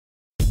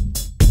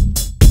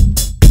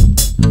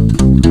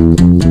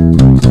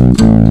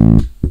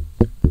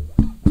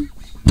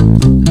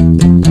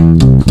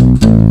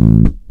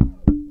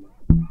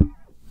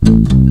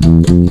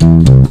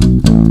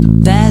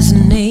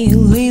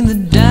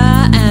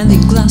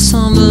house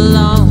on the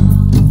lawn,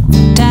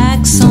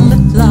 tags on the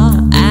floor,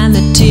 and the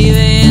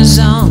TV is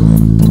on.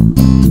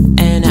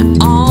 And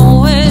I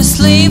always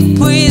sleep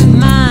with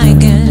my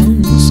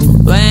guns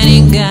when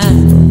it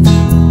gone.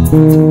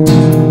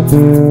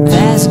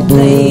 There's a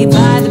play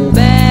by the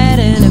bed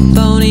and a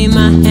phone in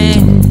my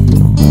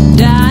hand,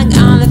 dog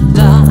on the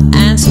floor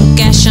and some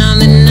cash on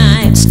the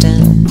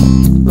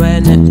nightstand.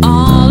 When they're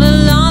all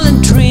alone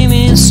and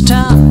dreaming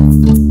stop,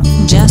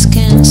 just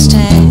can't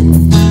stand.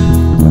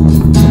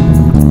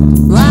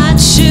 What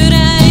should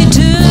I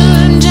do?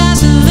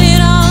 Just a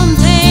little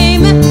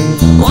payment.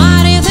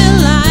 What if the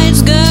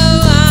lights go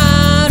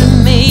out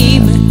of me?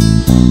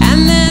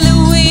 And then the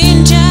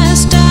wind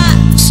just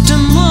touched the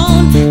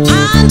moon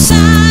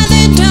outside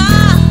the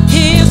door.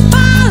 He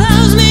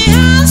follows me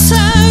out,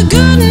 so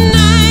good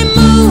night,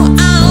 moon.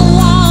 I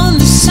want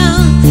the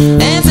sun.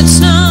 If it's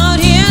not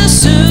here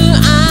soon,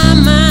 I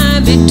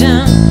might be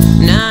done.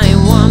 Now it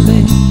won't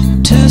be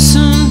too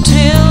soon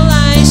till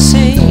I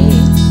say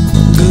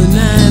good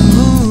night,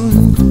 moon.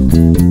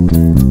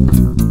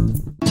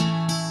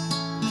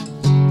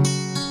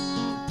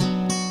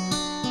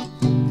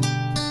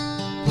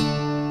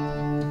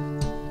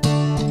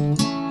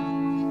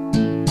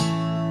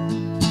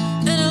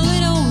 In a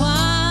little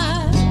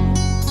while,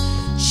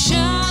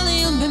 surely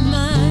you'll be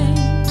mine.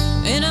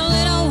 In a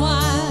little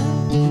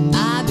while,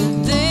 I'll be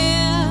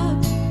there.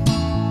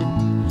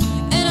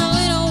 In a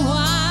little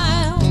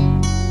while,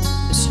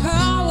 this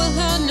hurt will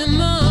hurt no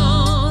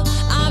more.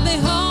 I'll be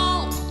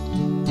home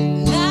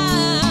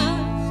now.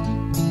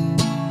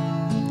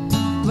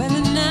 When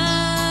the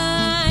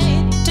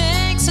night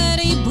takes a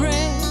deep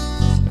breath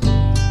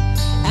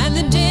and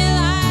the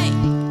daylight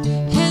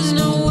has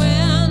no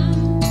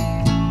end.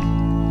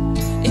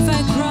 If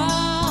I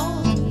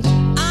crawl,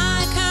 I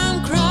come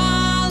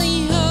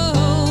crawling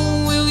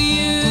home. Will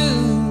you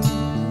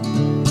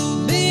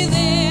be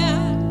there?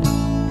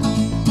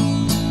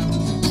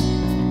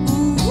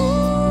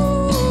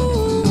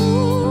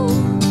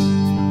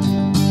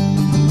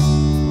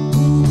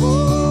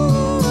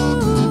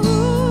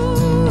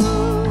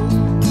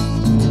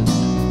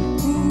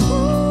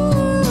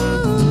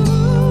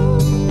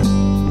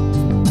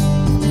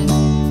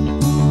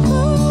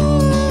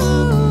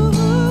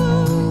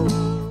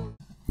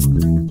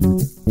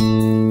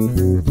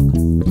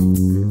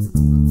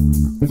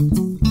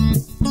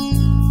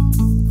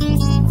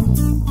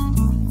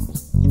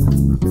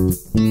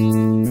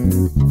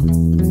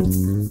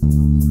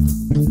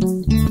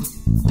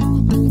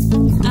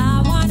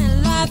 I wanna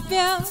love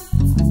you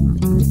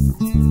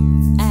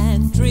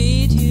and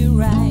treat you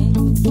right.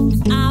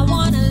 I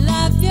wanna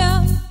love you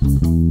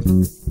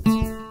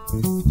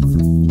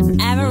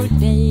every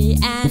day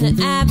and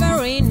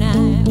every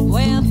night.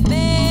 We'll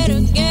be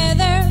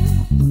together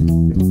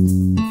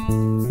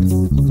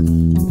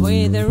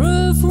with the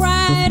roof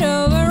right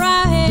over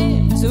our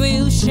heads.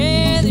 We'll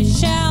share the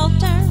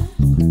shelter.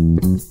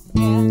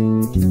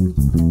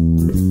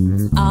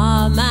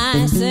 All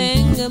my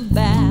single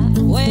bed,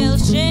 we'll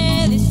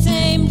share the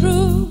same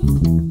room.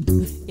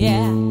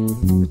 Yeah,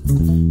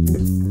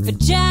 for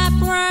Jah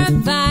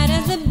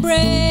provides the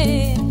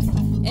bread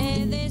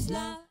and this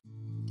love.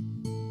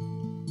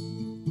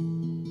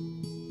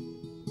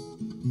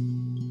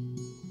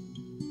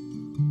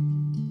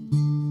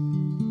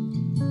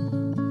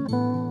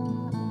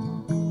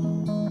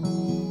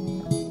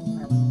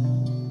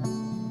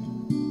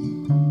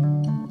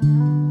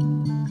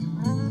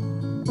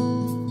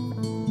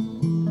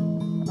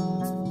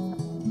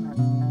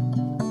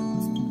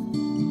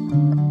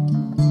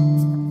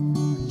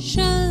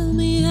 Show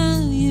me how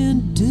you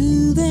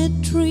do that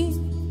trick,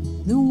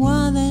 the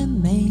one that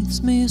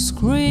makes me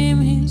scream,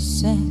 he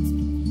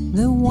said.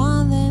 The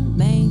one that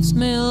makes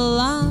me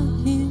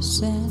laugh, he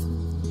said.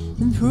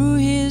 And threw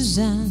his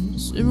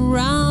arms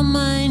around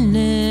my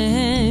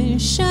neck.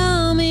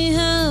 Show me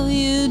how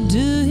you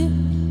do it,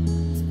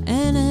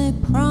 and I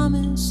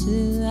promise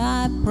you,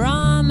 I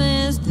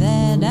promise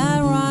that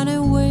I'll run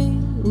away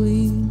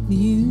with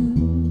you.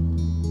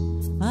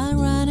 I'll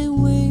run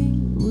away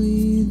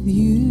with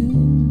you.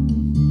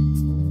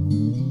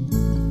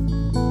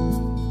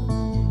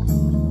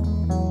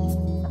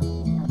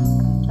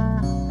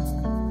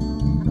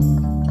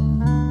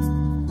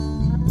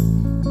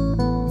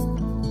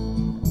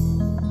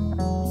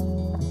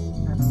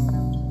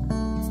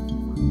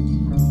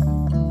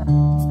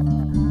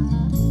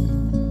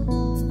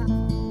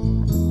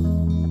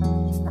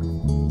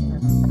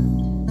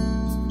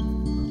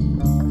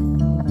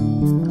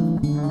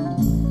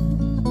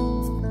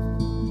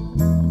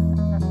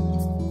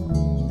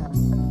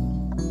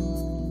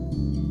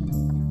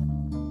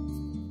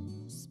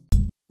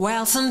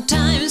 Well,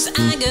 sometimes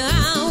I go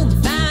out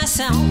by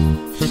myself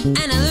and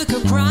I look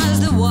across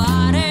the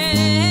water,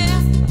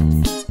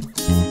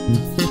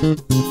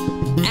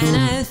 and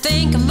I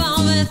think of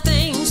all the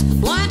things,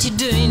 what you're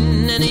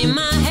doing, and in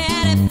my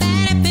head a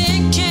better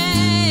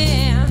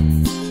picture.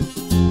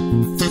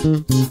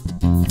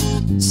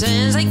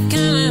 Since I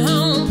come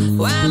home,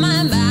 well,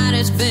 my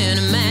body's been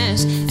a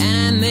mess, and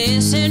I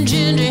miss your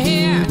ginger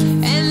hair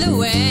and the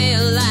way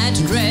you like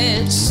to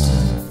dress.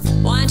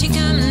 What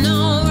coming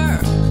over?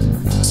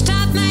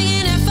 Stop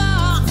making it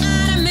fall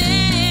out of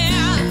me.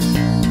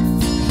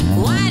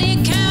 Why you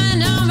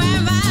coming over,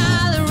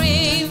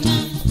 Valerie?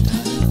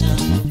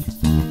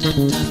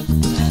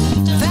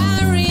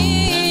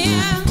 Valerie,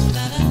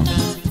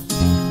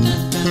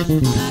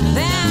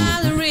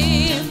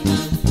 Valerie,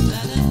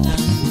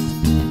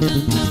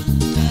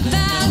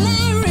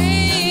 Valerie.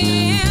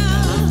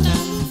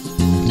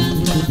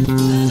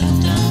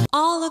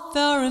 All the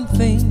foreign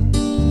things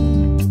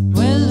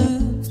will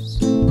lose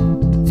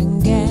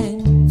again,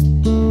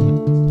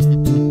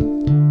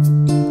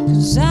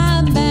 'cause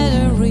our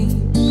batteries,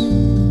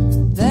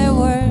 they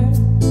were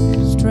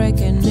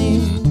stricken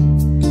in.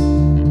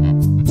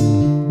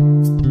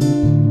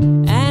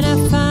 And I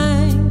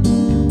find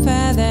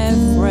further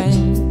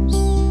friends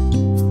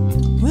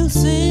will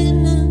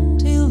sin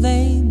until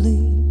they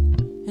bleed.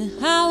 And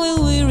how will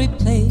we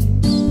replace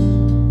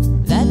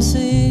that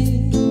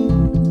symphony?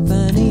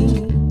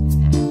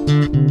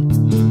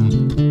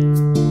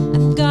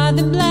 I've got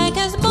the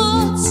blackest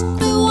balls,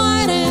 the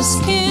whitest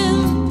skin,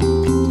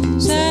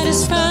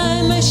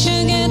 satisfy my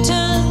sugar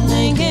tongue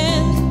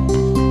again.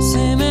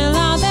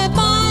 Similar the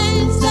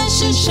boys that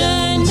should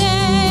shine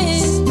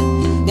days,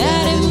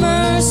 getting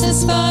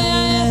verses for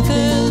your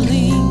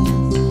Evelyn,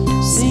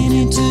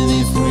 singing to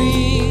be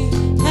free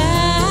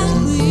and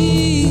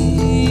clean.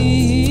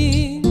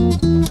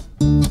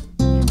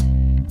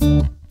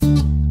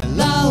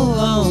 Hello,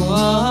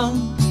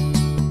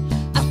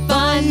 I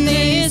find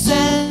this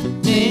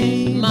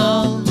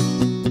anymore.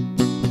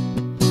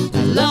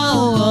 Hello,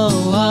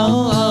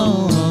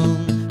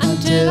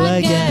 until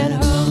I get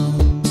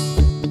home.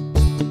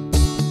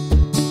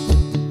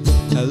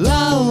 Hello,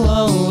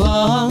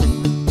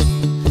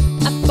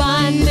 I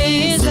find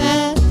this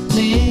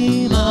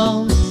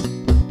anymore.